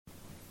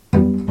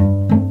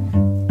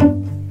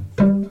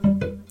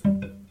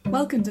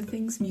Welcome to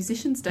Things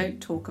Musicians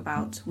Don't Talk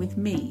About with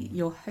me,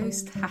 your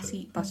host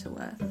Hattie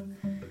Butterworth.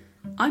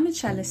 I'm a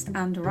cellist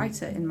and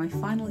writer in my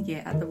final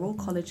year at the Royal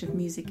College of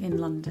Music in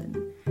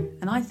London,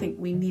 and I think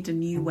we need a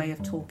new way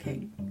of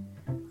talking.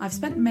 I've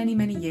spent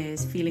many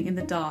years feeling in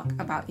the dark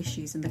about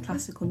issues in the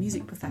classical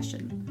music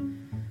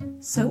profession.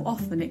 So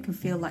often it can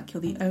feel like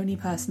you're the only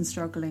person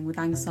struggling with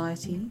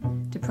anxiety,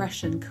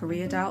 depression,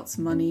 career doubts,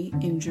 money,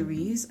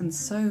 injuries, and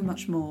so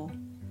much more.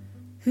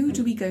 Who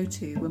do we go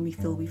to when we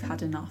feel we've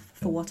had enough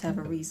for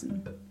whatever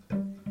reason?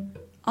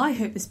 I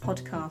hope this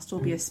podcast will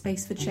be a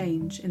space for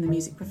change in the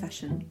music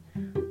profession,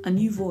 a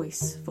new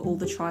voice for all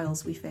the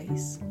trials we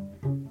face.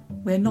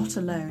 We're not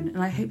alone,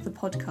 and I hope the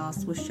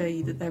podcast will show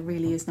you that there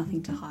really is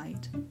nothing to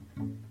hide.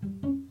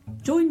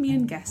 Join me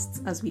and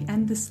guests as we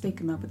end the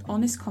stigma with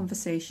honest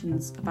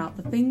conversations about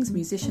the things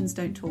musicians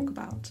don't talk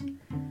about.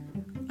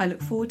 I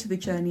look forward to the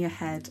journey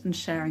ahead and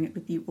sharing it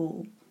with you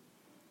all.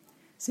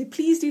 So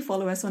please do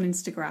follow us on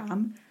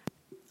Instagram.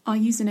 Our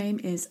username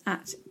is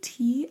at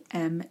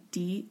TMDTA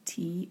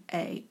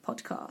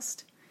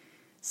podcast.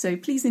 So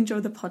please enjoy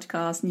the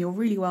podcast and you're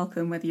really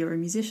welcome whether you're a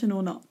musician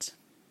or not.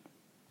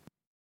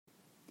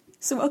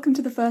 So welcome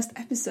to the first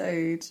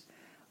episode.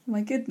 Oh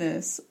my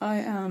goodness, I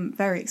am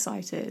very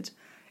excited.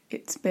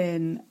 It's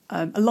been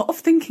a lot of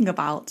thinking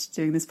about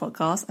doing this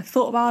podcast. I've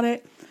thought about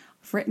it,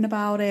 I've written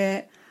about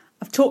it,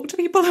 I've talked to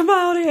people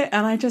about it,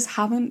 and I just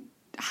haven't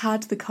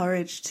had the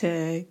courage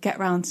to get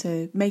round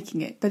to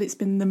making it, but it's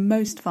been the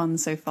most fun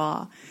so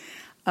far.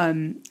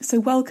 So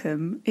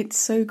welcome. It's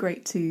so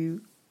great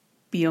to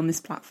be on this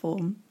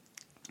platform,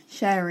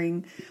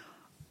 sharing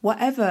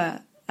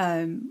whatever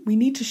we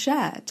need to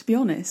share, to be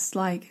honest.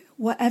 Like,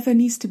 whatever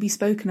needs to be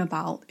spoken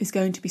about is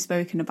going to be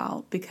spoken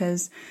about,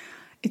 because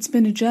it's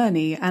been a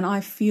journey and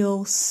I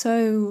feel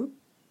so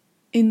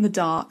in the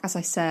dark, as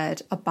I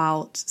said,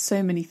 about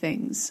so many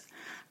things.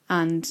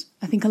 And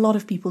I think a lot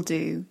of people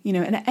do, you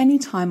know, and at any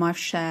time I've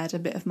shared a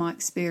bit of my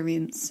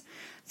experience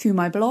through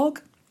my blog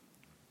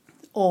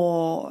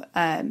or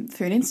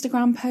through an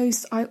Instagram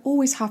post, I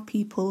always have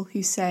people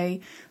who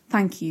say,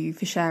 thank you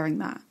for sharing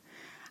that.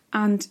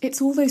 And it's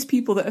all those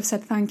people that have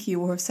said thank you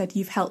or have said,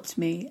 you've helped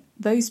me.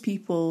 Those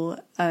people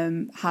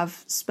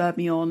have spurred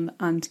me on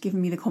and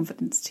given me the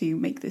confidence to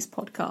make this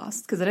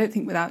podcast, because I don't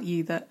think without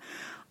you that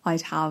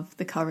I'd have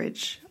the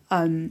courage.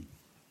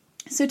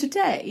 So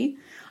today,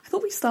 I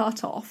thought we'd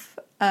start off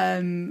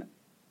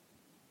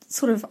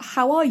sort of,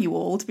 how are you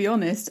all, to be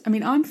honest? I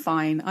mean, I'm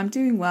fine. I'm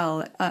doing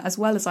well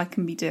as I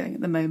can be doing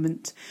at the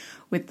moment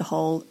with the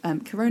whole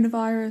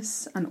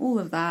coronavirus and all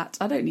of that.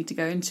 I don't need to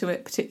go into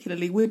it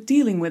particularly. We're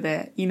dealing with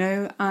it, you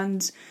know,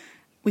 and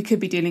we could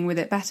be dealing with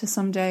it better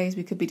some days.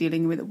 We could be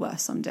dealing with it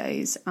worse some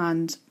days.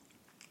 And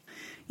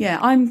yeah,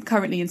 I'm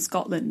currently in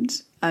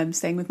Scotland,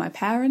 staying with my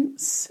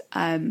parents,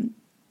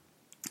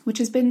 which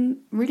has been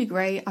really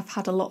great. I've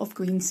had a lot of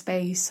green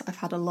space. I've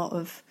had a lot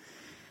of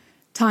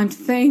time to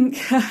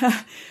think.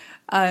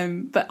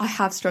 But I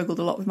have struggled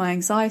a lot with my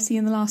anxiety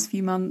in the last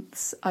few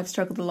months. I've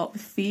struggled a lot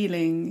with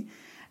feeling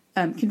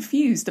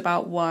confused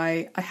about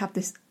why I have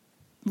this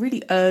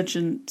really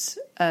urgent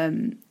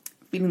feeling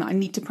that I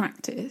need to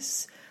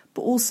practice,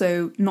 but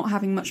also not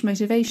having much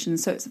motivation.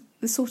 So it's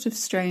this sort of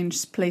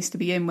strange place to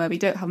be in where we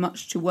don't have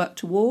much to work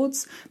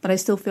towards, but I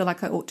still feel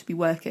like I ought to be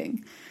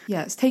working.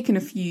 Yeah, it's taken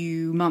a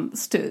few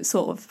months to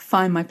sort of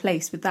find my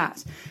place with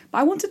that. But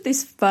I wanted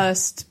this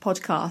first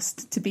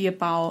podcast to be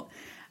about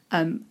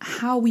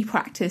how we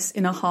practice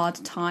in a hard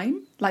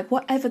time, like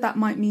whatever that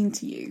might mean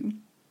to you.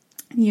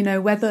 You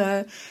know,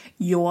 whether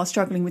you're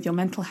struggling with your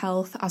mental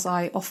health, as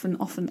I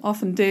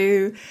often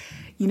do,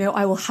 you know,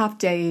 I will have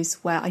days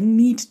where I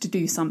need to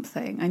do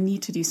something. I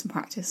need to do some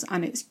practice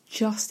and it's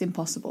just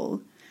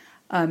impossible.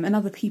 And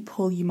other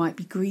people, you might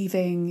be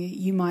grieving,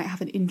 you might have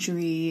an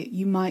injury,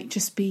 you might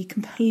just be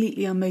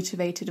completely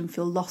unmotivated and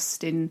feel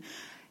lost in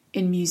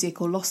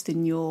music or lost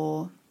in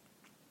your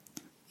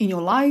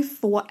life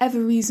for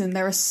whatever reason.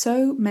 There are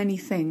so many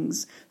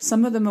things.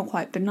 Some of them are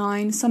quite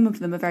benign, some of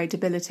them are very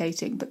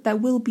debilitating, but there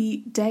will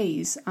be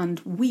days and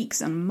weeks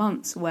and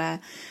months where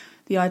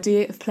the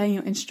idea of playing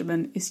your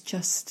instrument is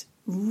just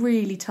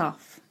really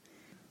tough.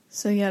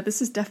 So yeah,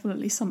 this is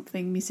definitely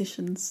something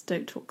musicians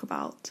don't talk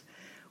about.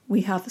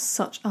 We have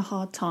such a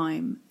hard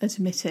time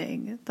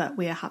admitting that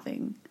we are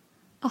having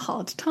a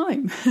hard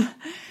time.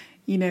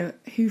 You know,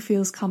 who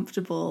feels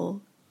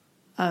comfortable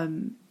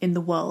in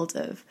the world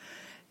of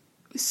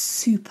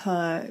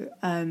super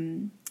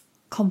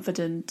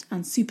confident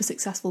and super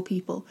successful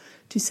people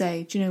to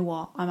say, do you know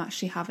what, I'm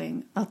actually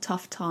having a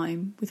tough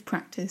time with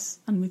practice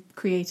and with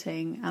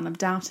creating, and I'm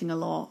doubting a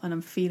lot and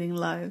I'm feeling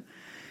low.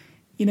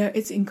 You know,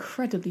 it's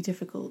incredibly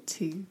difficult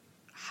to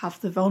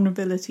have the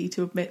vulnerability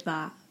to admit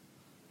that.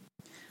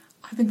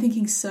 I've been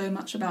thinking so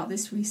much about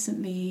this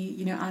recently,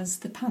 you know, as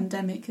the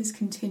pandemic has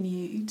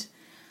continued,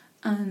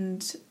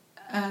 and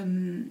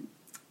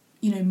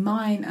you know,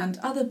 mine and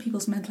other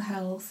people's mental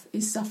health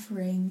is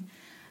suffering.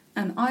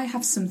 And I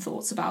have some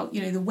thoughts about,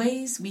 you know, the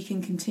ways we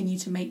can continue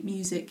to make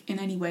music in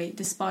any way,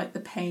 despite the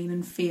pain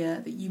and fear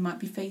that you might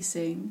be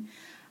facing.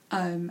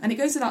 And it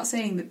goes without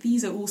saying that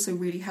these are also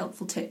really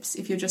helpful tips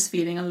if you're just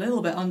feeling a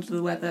little bit under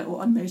the weather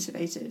or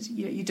unmotivated.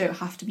 You don't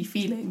have to be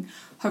feeling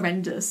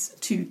horrendous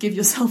to give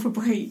yourself a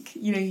break.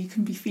 You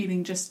can be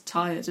feeling just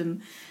tired,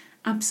 and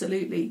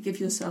absolutely give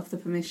yourself the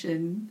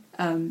permission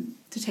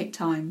to take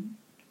time.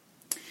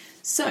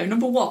 So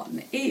number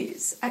 1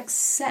 is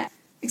accept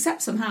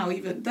somehow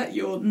even that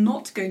you're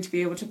not going to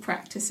be able to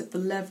practice at the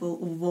level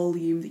or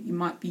volume that you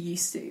might be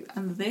used to.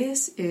 And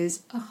this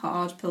is a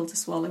hard pill to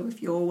swallow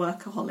if you're a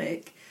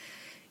workaholic.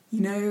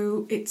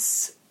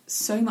 It's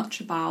so much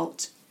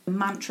about the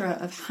mantra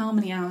of how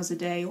many hours a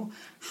day or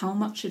how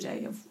much a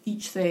day of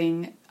each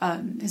thing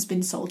has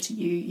been sold to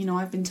you.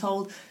 I've been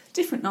told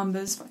different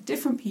numbers by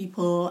different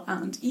people,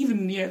 and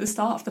even at the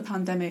start of the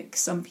pandemic,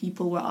 some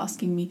people were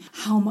asking me,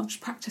 how much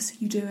practice are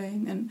you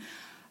doing?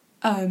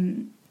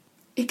 And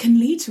it can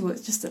lead to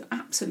just an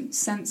absolute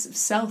sense of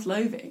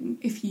self-loathing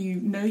if you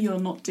know you're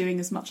not doing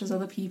as much as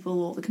other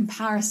people, or the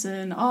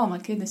comparison. Oh my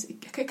goodness, I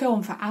could go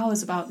on for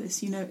hours about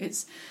this.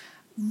 It's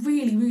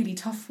really, really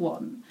tough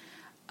one.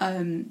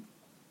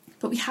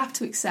 But we have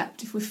to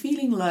accept, if we're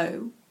feeling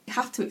low, we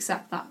have to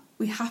accept that.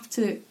 We have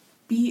to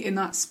be in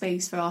that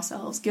space for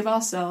ourselves, give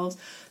ourselves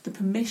the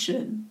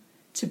permission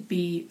to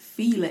be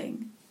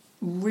feeling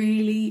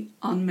really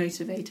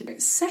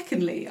unmotivated.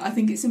 Secondly, I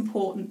think it's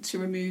important to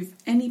remove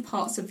any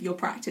parts of your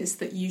practice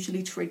that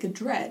usually trigger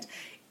dread,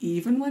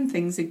 even when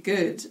things are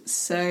good.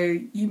 So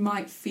you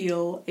might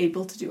feel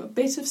able to do a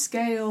bit of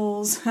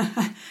scales.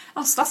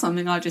 That's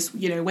something I just,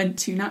 went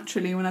to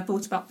naturally when I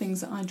thought about things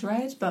that I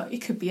dread, but it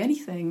could be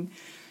anything.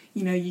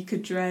 You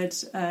could dread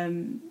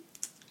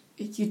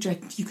you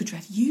could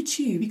dread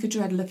YouTube. You could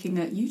dread looking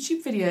at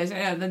YouTube videos.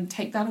 Then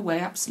take that away.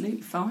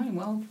 Absolutely fine.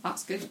 Well,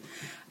 that's good.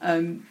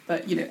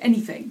 But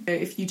anything.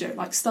 If you don't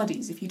like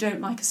studies, if you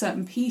don't like a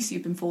certain piece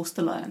you've been forced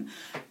to learn,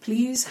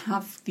 please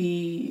have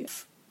the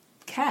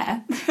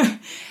care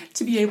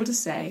to be able to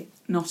say,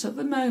 not at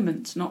the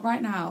moment, not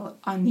right now.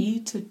 I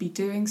need to be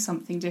doing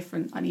something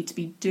different. I need to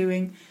be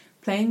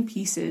playing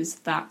pieces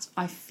that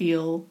I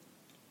feel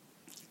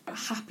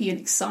happy and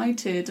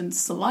excited and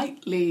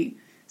slightly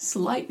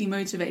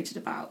motivated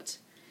about.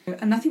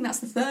 And I think that's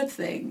the third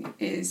thing,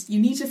 is you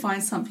need to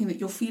find something that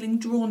you're feeling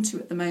drawn to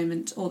at the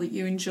moment, or that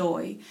you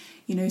enjoy.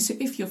 So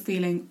if you're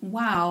feeling,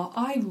 wow,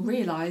 I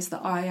realise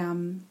that I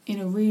am in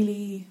a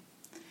really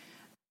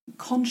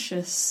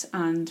conscious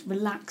and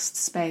relaxed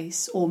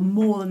space, or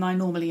more than I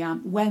normally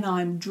am, when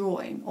I'm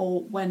drawing,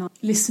 or when I'm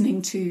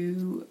listening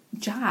to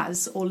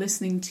jazz, or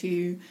listening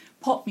to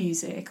pop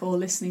music, or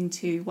listening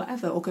to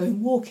whatever, or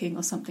going walking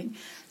or something.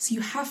 So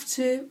you have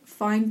to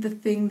find the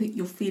thing that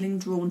you're feeling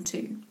drawn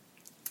to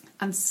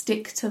and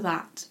stick to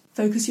that.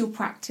 Focus your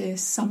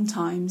practice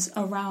sometimes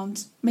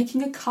around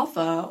making a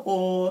cover,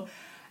 or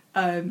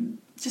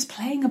just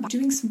playing about,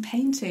 doing some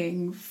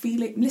painting,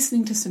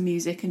 listening to some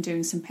music and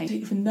doing some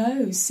painting, even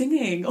know,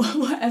 singing, or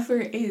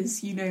whatever it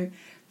is.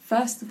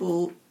 First of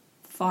all,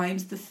 find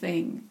the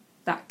thing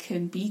that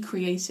can be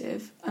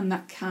creative and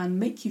that can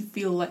make you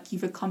feel like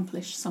you've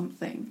accomplished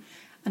something.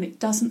 And it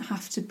doesn't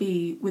have to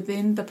be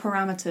within the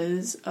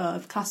parameters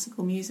of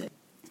classical music.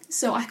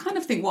 So I kind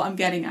of think what I'm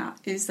getting at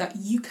is that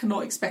you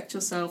cannot expect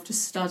yourself to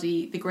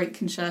study the great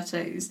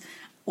concertos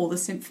or the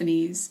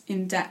symphonies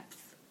in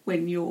depth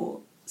when you're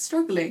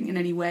struggling in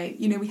any way.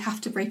 We have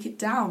to break it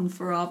down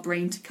for our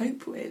brain to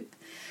cope with.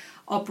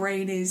 Our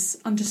brain is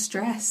under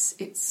stress.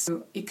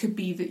 It could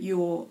be that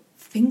you're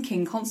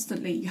thinking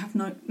constantly, you have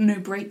no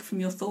break from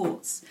your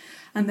thoughts,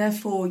 and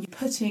therefore you're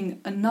putting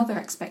another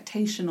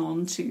expectation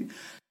on to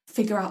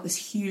figure out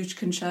this huge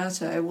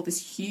concerto or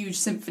this huge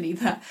symphony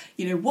that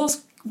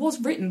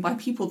was written by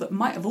people that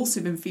might have also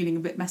been feeling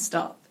a bit messed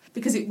up,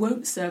 because it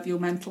won't serve your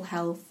mental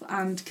health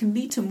and can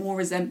lead to more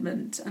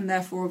resentment and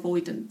therefore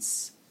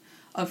avoidance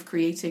of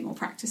creating or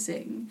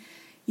practicing.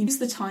 You use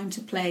the time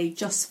to play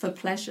just for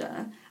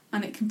pleasure,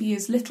 and it can be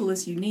as little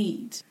as you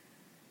need.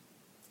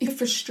 If we're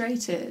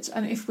frustrated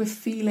and if we're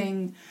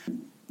feeling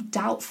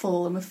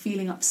doubtful and we're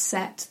feeling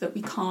upset that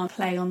we can't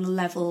play on the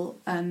level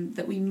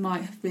that we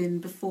might have been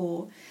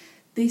before,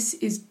 this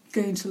is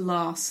going to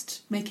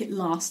make it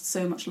last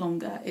so much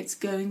longer. It's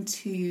going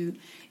to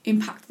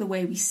impact the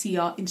way we see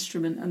our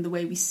instrument and the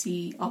way we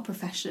see our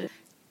profession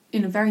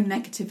in a very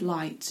negative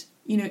light.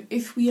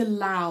 If we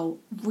allow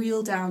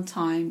real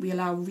downtime, we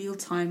allow real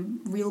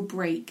time, real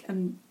break,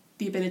 and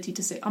the ability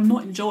to say, I'm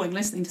not enjoying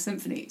listening to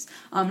symphonies,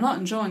 I'm not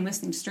enjoying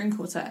listening to string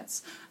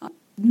quartets.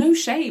 No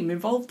shame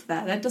involved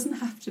there. There doesn't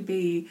have to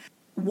be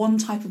one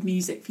type of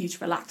music for you to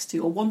relax to,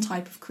 or one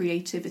type of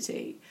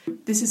creativity.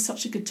 This is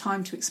such a good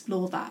time to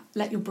explore that.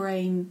 Let your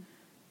brain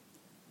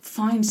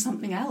find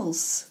something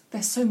else.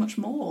 There's so much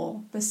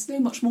more. There's so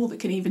much more that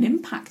can even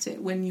impact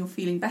it when you're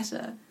feeling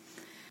better.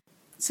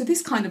 So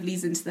this kind of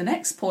leads into the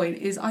next point,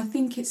 is I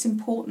think it's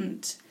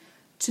important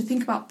to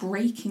think about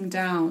breaking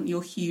down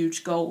your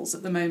huge goals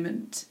at the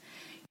moment.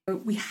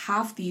 We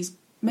have these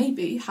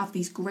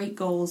great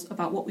goals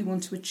about what we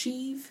want to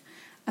achieve,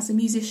 as a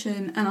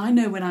musician, and I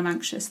know when I'm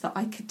anxious that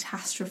I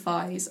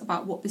catastrophize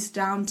about what this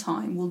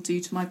downtime will do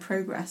to my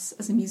progress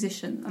as a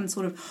musician, and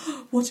sort of,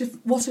 what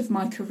if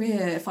my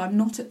career, if I'm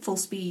not at full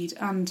speed?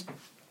 And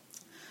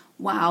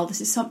wow,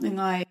 this is something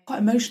I'm quite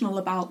emotional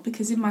about,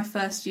 because in my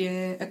first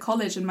year at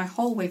college and my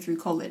whole way through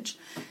college,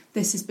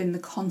 this has been the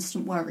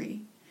constant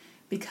worry.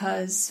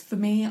 Because for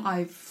me,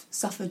 I've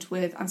suffered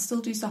with, and still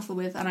do suffer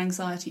with, an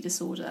anxiety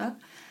disorder.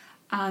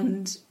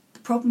 And the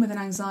problem with an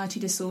anxiety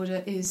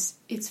disorder is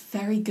it's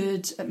very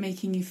good at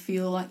making you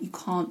feel like you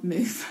can't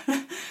move.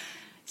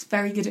 It's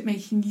very good at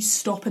making you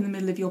stop in the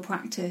middle of your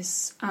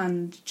practice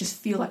and just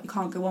feel like you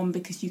can't go on,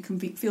 because you can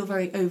feel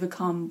very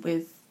overcome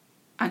with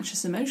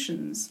anxious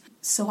emotions.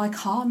 So I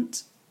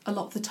can't, a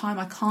lot of the time,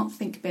 I can't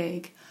think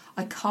big.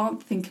 I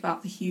can't think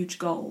about the huge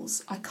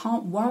goals. I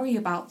can't worry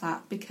about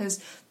that,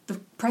 because the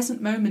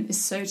present moment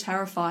is so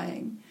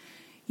terrifying.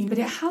 But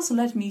it has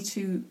led me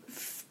to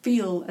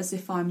feel as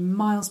if I'm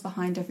miles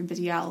behind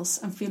everybody else,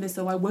 and feel as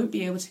though I won't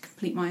be able to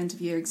complete my end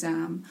of year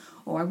exam,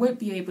 or I won't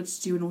be able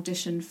to do an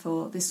audition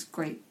for this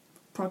great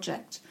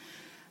project.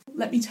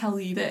 Let me tell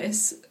you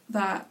this,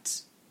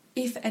 that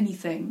if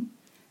anything,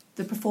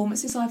 the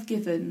performances I've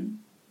given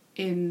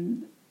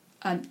in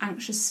an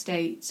anxious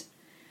state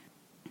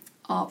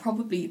are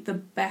probably the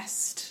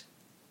best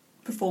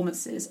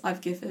performances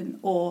I've given,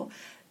 or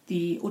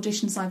the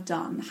auditions I've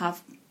done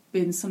have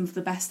been some of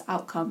the best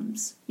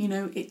outcomes.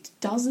 It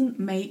doesn't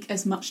make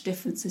as much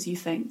difference as you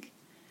think.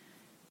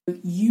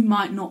 You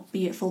might not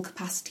be at full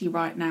capacity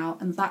right now,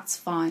 and that's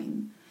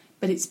fine,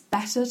 but it's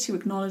better to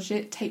acknowledge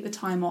it, take the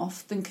time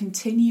off, than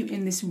continue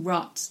in this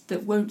rut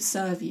that won't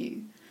serve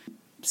you.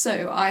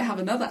 So I have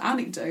another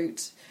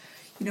anecdote.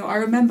 I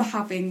remember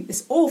having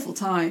this awful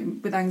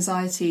time with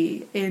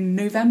anxiety in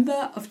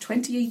November of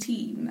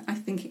 2018, I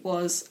think it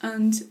was,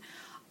 and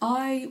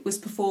I was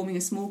performing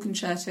a small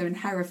concerto in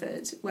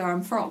Hereford, where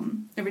I'm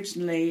from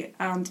originally,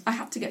 and I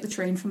had to get the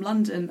train from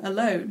London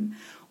alone,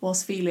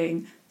 whilst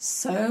feeling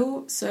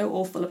so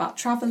awful about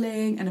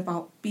travelling and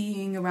about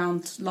being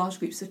around large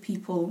groups of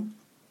people.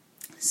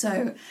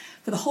 So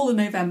for the whole of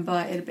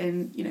November, it had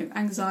been,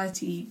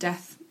 anxiety,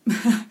 death.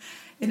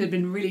 It had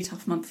been a really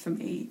tough month for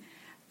me.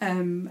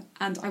 And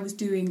I was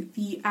doing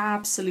the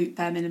absolute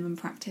bare minimum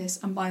practice,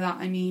 and by that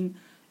I mean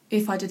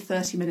if I did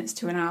 30 minutes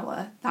to an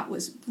hour, that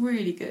was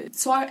really good.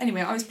 So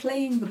I was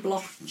playing the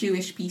block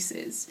Jewish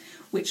pieces,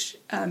 which,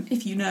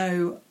 if you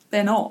know,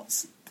 they're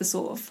not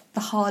the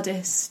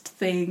hardest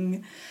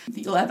thing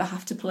that you'll ever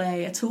have to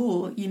play at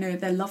all.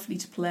 They're lovely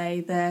to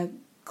play.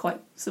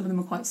 Some of them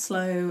are quite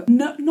slow.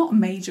 Not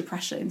major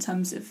pressure in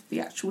terms of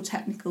the actual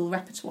technical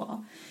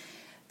repertoire.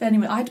 But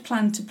anyway, I'd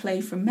planned to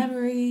play from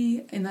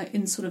memory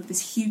in sort of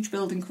this huge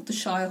building called the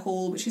Shire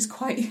Hall, which is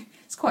quite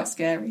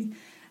scary.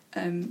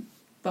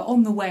 But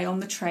on the way, on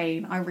the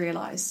train, I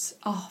realised,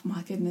 oh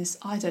my goodness,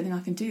 I don't think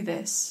I can do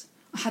this.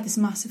 I had this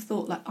massive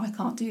thought, like, I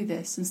can't do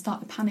this, and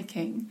started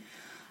panicking.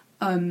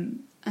 And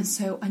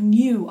so I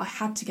knew I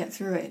had to get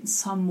through it in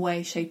some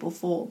way, shape or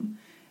form.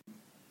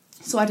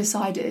 So I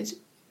decided,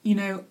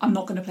 I'm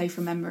not going to play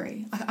from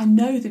memory. I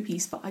know the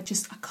piece, but I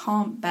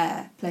can't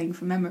bear playing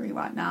from memory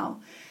right now.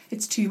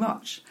 It's too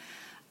much.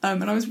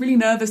 And I was really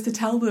nervous to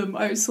tell them.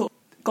 I sort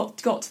of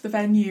got to the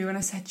venue and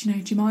I said, do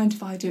you mind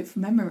if I do it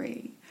from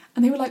memory?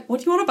 And they were like, what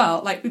do you want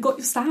about? Like, we got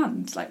your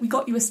stand. Like, we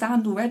got you a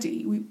stand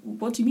already.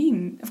 What do you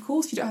mean? Of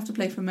course you don't have to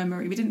play from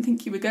memory. We didn't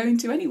think you were going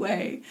to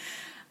anyway.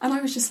 And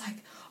I was just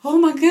like, oh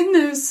my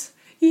goodness,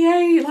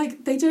 yay.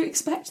 Like, they don't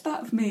expect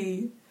that of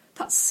me.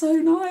 That's so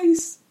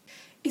nice.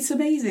 It's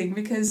amazing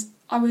because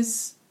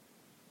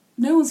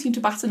no one seemed to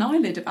bat an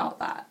eyelid about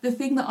that. The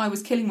thing that I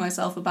was killing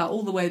myself about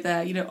all the way there,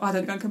 I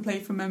don't think I can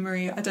play from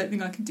memory. I don't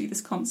think I can do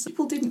this concert.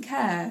 People didn't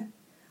care.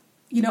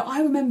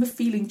 I remember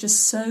feeling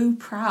just so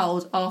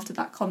proud after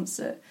that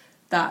concert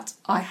that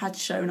I had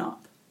shown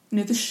up.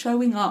 The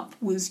showing up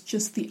was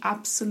just the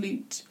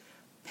absolute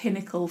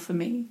pinnacle for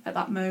me at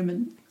that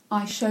moment.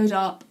 I showed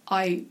up,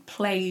 I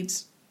played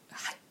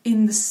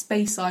in the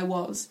space I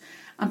was,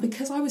 and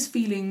because I was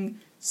feeling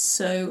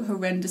so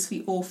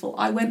horrendously awful,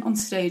 I went on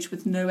stage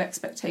with no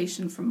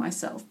expectation from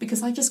myself,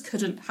 because I just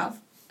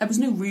there was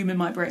no room in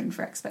my brain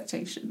for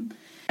expectation.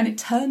 And it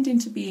turned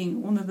into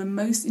being one of the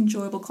most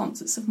enjoyable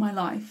concerts of my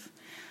life.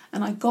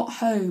 And I got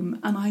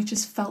home and I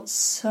just felt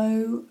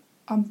so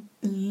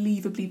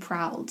unbelievably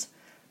proud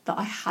that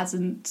I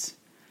hadn't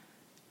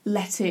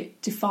let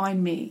it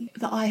define me,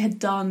 that I had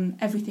done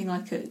everything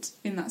I could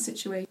in that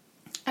situation.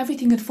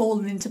 Everything had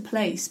fallen into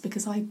place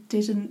because I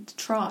didn't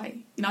try.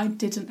 I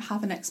didn't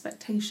have an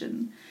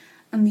expectation.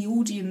 And the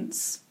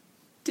audience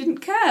didn't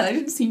care. They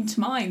didn't seem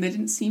to mind. They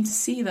didn't seem to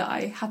see that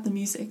I had the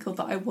music or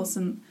that I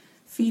wasn't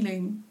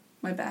feeling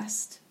my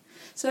best.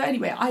 So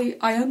anyway,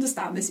 I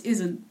understand this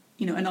isn't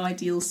an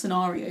ideal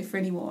scenario for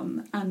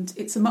anyone, and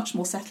it's a much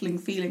more settling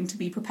feeling to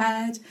be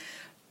prepared,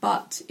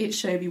 but it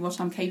showed me what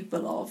I'm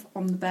capable of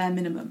on the bare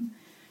minimum.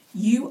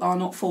 You are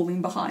not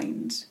falling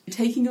behind. You're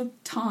taking your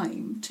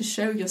time to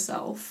show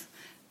yourself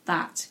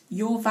that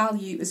your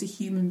value as a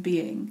human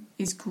being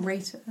is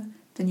greater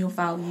than your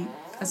value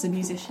as a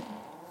musician.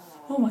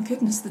 Oh my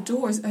goodness, the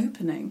door is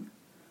opening.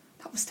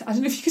 I don't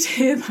know if you could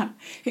hear that.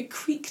 It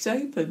creaked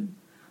open.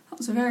 That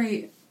was a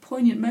very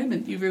poignant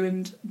moment, you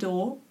ruined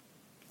door.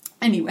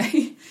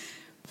 Anyway,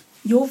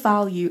 your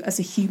value as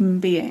a human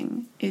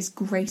being is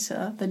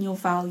greater than your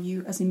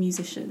value as a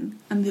musician,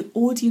 and the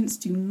audience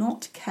do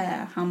not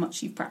care how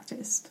much you've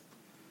practiced.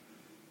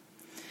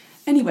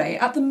 Anyway,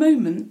 at the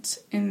moment,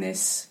 in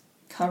this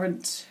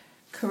current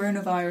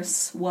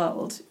coronavirus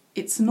world,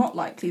 it's not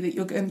likely that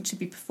you're going to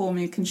be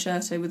performing a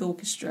concerto with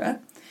orchestra,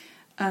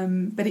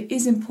 but it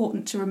is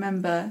important to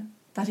remember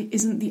that it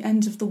isn't the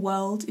end of the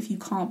world if you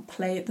can't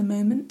play at the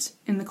moment.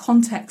 In the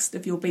context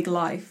of your big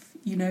life,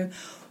 you know,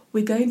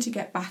 we're going to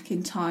get back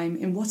in time,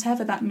 in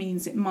whatever that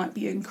means. It might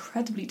be an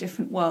incredibly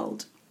different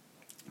world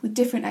with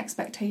different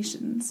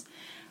expectations,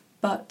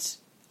 but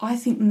I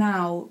think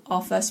now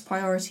our first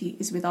priority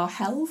is with our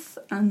health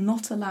and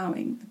not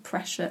allowing the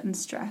pressure and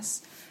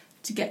stress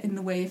to get in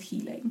the way of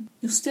healing.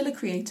 You're still a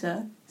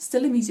creator,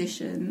 still a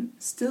musician,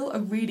 still a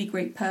really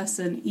great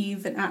person,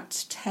 even at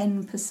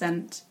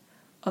 10%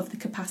 of the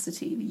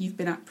capacity that you've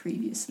been at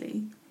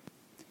previously.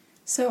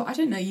 So I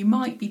don't know, you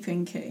might be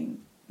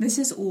thinking, this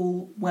is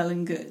all well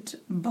and good,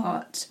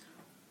 but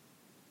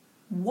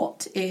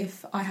what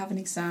if I have an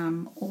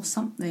exam or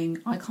something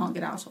I can't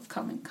get out of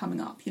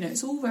coming up? You know,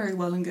 it's all very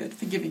well and good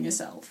forgiving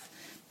yourself,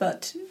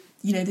 but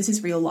you know, this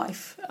is real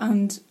life,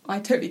 and I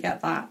totally get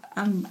that.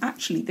 And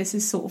actually, this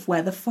is sort of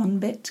where the fun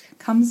bit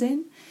comes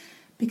in,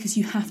 because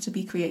you have to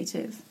be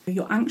creative.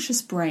 Your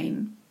anxious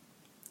brain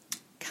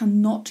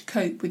cannot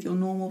cope with your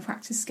normal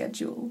practice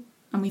schedule,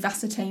 and we've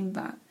ascertained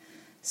that.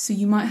 So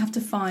you might have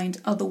to find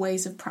other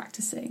ways of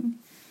practicing.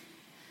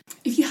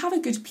 If you have a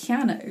good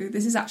piano,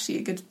 this is actually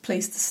a good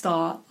place to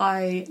start.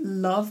 I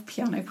love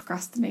piano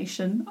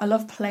procrastination. I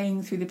love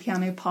playing through the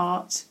piano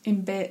part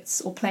in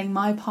bits or playing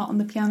my part on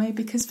the piano,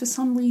 because for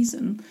some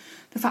reason,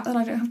 the fact that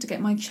I don't have to get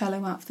my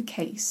cello out of the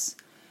case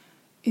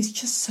is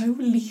just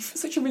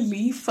such a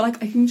relief.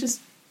 Like I can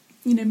just,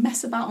 you know,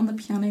 mess about on the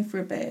piano for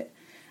a bit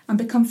and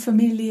become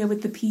familiar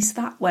with the piece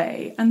that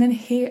way, and then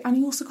you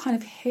also kind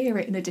of hear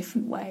it in a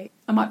different way.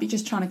 I might be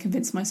just trying to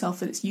convince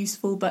myself that it's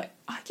useful, but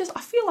I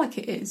feel like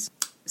it is.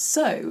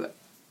 So,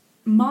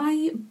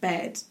 my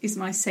bed is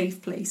my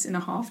safe place in a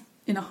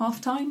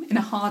hard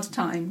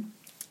time,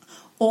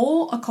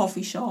 or a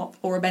coffee shop,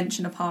 or a bench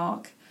in a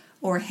park,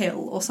 or a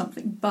hill, or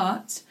something.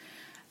 But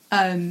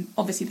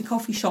obviously, the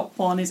coffee shop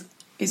one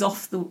is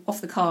off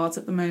the cards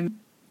at the moment.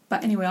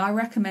 But anyway, I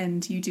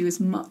recommend you do as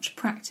much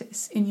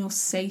practice in your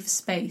safe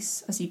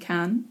space as you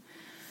can.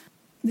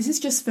 This is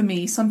just for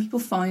me. Some people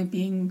find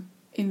being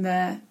in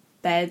their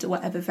bed or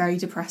whatever very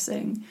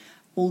depressing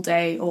all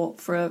day or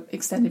for an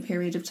extended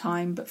period of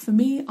time. But for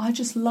me, I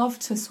just love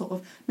to sort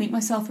of make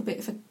myself a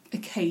bit of a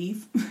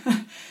cave,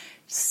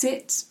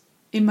 sit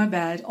in my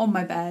bed, on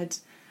my bed,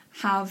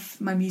 have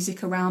my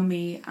music around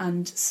me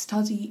and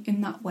study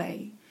in that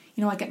way.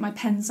 You know, I get my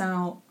pens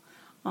out,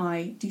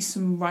 I do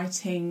some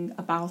writing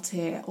about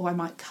it, or I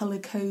might colour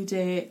code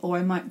it, or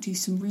I might do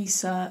some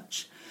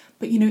research.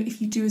 But, you know,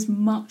 if you do as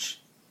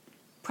much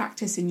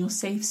practice in your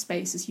safe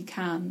space as you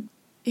can,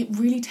 it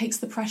really takes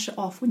the pressure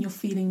off when you're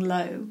feeling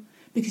low,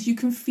 because you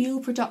can feel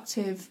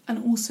productive and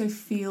also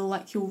feel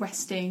like you're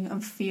resting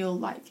and feel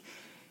like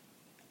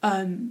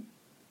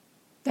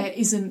there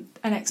isn't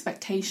an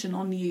expectation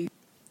on you.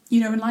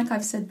 You know, and like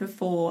I've said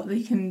before,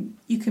 you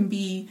can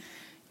be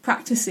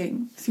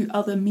practicing through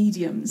other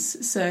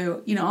mediums.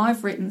 So, you know,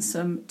 I've written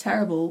some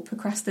terrible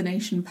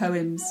procrastination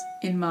poems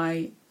in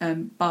my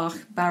Bach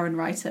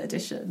Bärenreiter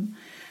edition,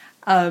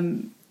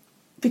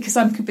 because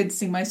I'm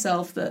convincing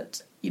myself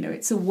that, you know,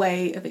 it's a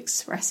way of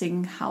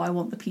expressing how I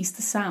want the piece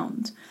to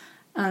sound.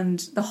 And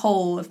the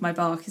whole of my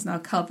Bach is now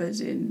covered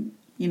in,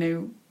 you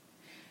know,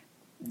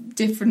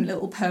 different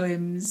little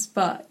poems.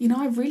 But, you know,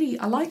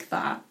 I like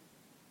that.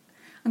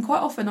 And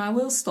quite often I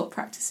will stop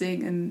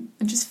practicing and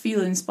just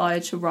feel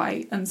inspired to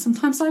write. And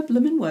sometimes I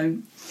bloomin'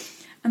 won't.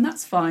 And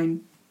that's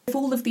fine. If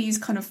all of these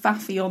kind of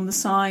faffy on the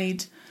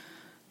side,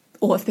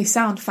 or if they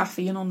sound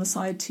faffy and on the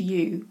side to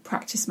you,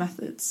 practice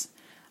methods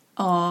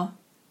are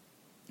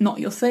not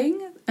your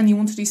thing and you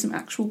want to do some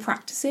actual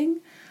practicing,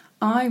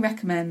 I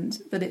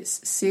recommend that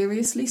it's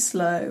seriously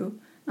slow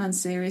and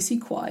seriously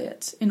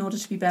quiet in order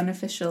to be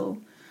beneficial.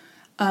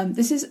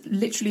 This is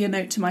literally a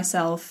note to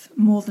myself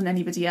more than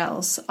anybody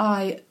else.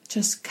 I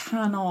just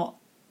cannot,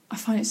 I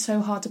find it so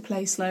hard to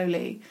play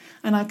slowly,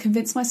 and I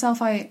convince myself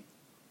that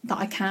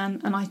I can,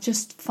 and I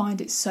just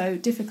find it so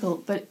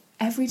difficult, but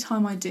every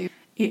time I do,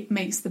 it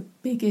makes the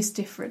biggest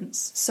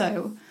difference.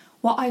 So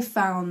what I've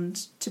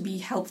found to be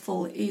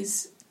helpful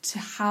is to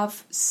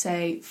have,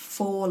 say,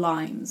 4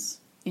 lines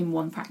in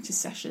one practice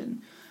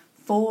session.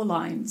 4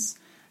 lines,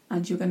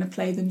 and you're going to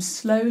play them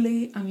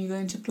slowly, and you're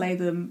going to play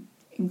them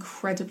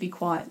incredibly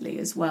quietly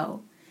as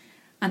well.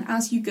 And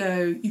as you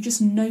go, you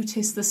just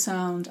notice the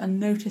sound and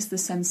notice the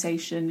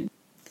sensation.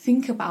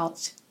 Think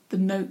about the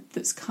note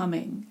that's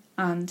coming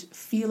and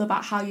feel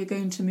about how you're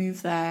going to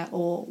move there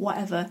or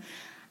whatever.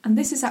 And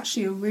this is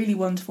actually a really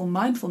wonderful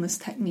mindfulness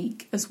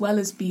technique, as well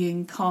as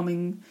being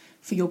calming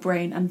for your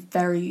brain and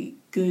very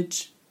good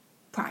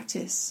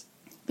practice,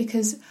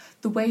 because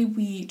the way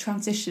we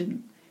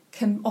transition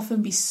can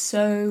often be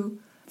so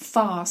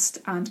fast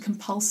and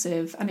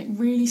compulsive, and it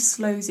really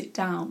slows it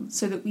down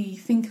so that we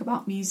think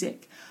about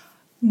music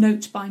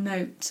note by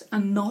note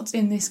and not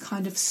in this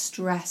kind of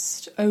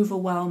stressed,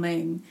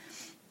 overwhelming,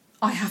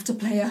 I have to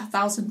play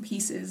 1,000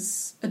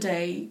 pieces a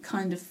day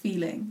kind of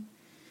feeling.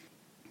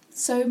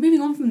 So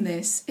moving on from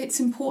this, it's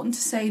important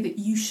to say that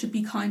you should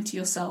be kind to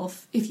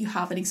yourself if you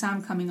have an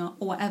exam coming up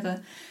or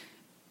whatever.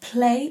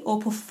 Play or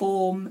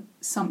perform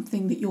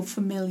something that you're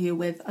familiar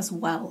with as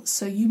well.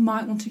 So you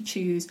might want to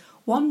choose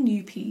one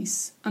new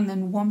piece and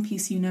then one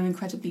piece you know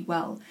incredibly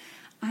well.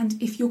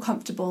 And if you're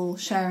comfortable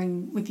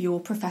sharing with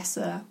your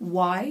professor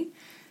why,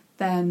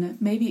 then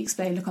maybe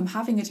explain, look, I'm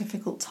having a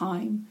difficult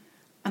time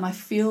and I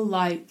feel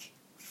like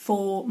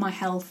for my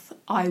health,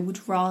 I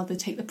would rather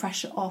take the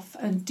pressure off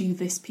and do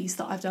this piece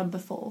that I've done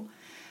before.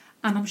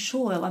 And I'm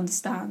sure they'll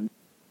understand.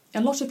 A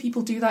lot of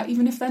people do that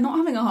even if they're not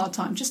having a hard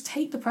time. Just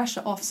take the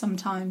pressure off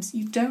sometimes.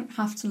 You don't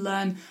have to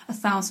learn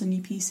 1,000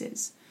 new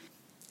pieces.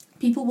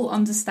 People will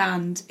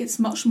understand it's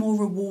much more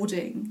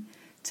rewarding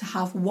to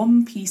have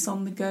one piece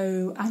on the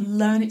go and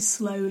learn it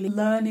slowly,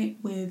 learn it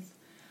with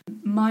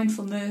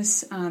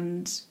mindfulness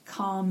and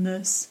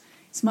calmness.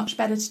 It's much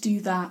better to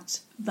do that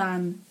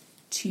than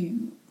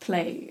to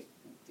play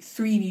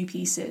 3 new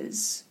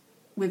pieces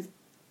with,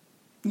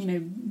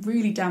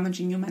 really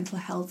damaging your mental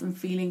health and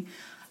feeling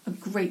a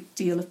great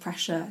deal of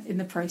pressure in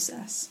the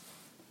process.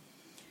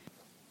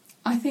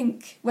 I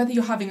think whether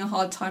you're having a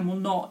hard time or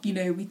not, we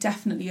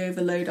definitely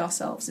overload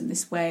ourselves in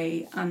this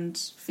way and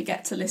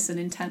forget to listen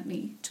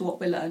intently to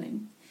what we're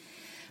learning.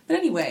 But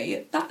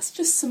anyway, that's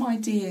just some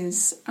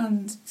ideas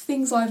and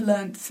things I've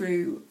learned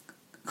through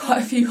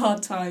quite a few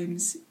hard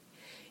times.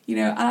 And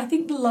I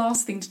think the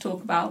last thing to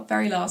talk about,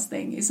 very last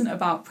thing, isn't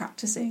about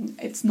practicing.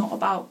 It's not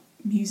about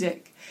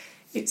music.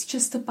 It's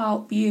just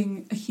about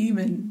being a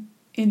human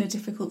in a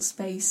difficult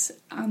space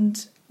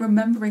and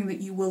remembering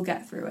that you will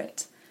get through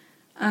it.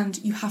 And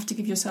you have to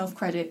give yourself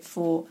credit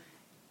for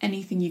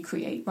anything you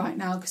create right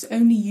now, because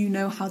only you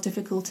know how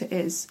difficult it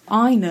is.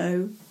 I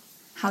know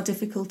how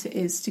difficult it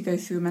is to go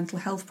through a mental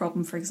health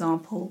problem, for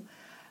example.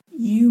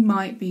 You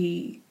might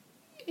be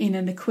in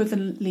an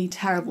equivalently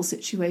terrible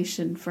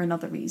situation for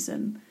another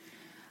reason,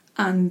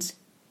 and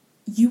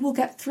you will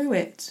get through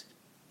it.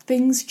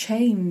 Things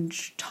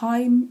change,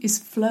 time is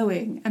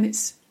flowing, and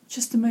it's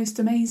just the most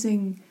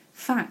amazing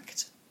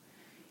fact.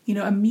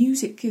 And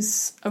music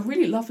is a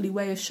really lovely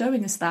way of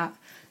showing us that.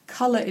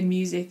 Colour in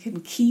music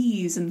and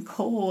keys and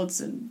chords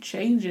and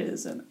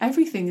changes and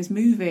everything is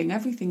moving,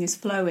 everything is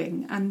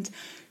flowing, and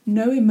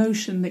no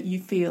emotion that you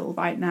feel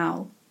right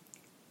now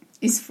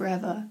is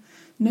forever.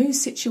 No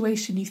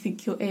situation you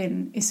think you're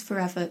in is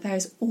forever. There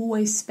is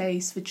always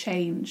space for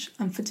change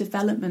and for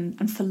development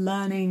and for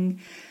learning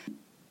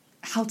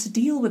how to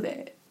deal with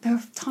it. There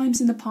are times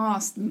in the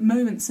past,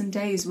 moments and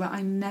days where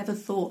I never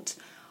thought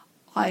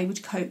I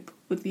would cope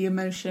with the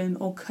emotion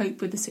or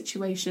cope with the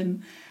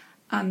situation,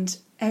 and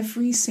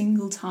every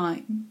single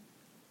time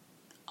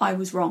I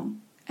was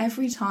wrong.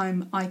 Every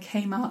time I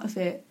came out of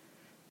it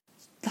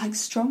like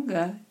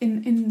stronger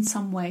in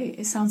some way.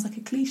 It sounds like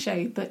a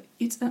cliche, but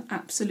it's an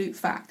absolute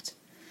fact.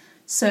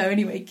 So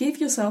anyway, give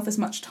yourself as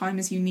much time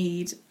as you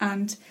need,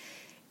 and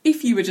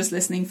if you were just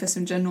listening for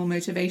some general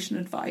motivation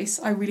advice,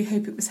 I really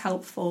hope it was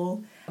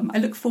helpful. I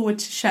look forward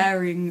to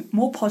sharing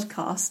more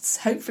podcasts.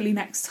 Hopefully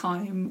next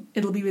time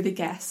it'll be with a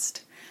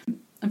guest.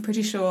 I'm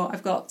pretty sure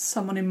I've got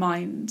someone in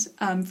mind.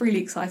 I'm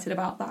really excited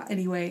about that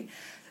anyway.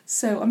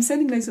 So I'm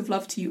sending loads of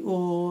love to you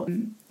all.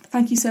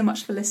 Thank you so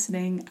much for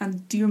listening,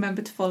 and do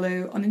remember to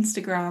follow on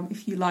Instagram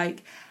if you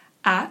like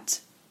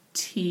at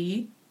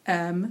TMDT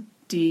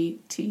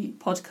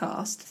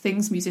Podcast,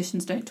 Things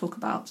Musicians Don't Talk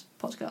About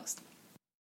Podcast.